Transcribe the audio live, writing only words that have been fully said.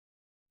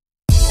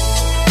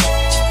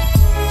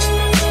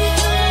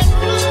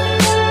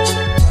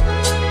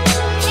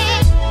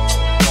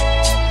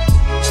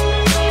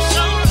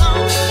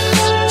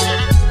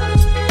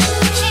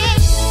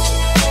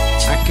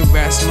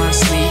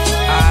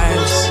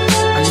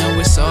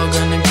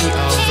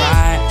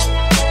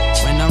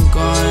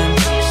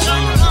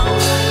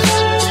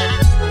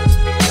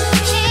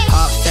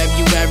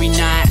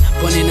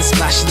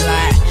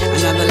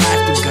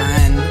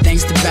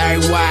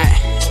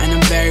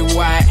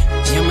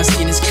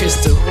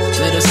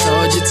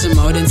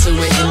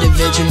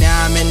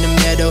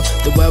middle,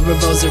 the world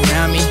revolves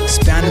around me. It's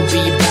bound to be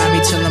about me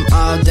till I'm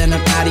old, then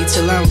I'm outie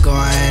till I'm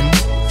gone.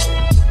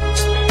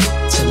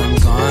 Till I'm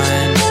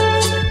gone.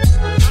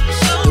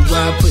 The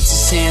world puts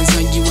its hands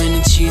on you and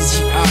it chews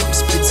you up,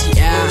 spits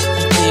you out.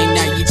 You think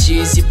that you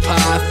choose your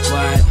path,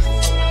 what?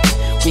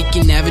 We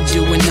can never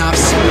do enough,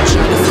 so we're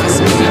trying to find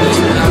some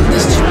beauty in love.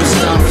 This true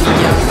stuff, we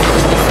got to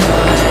be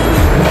good,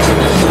 we can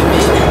be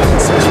human,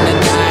 something that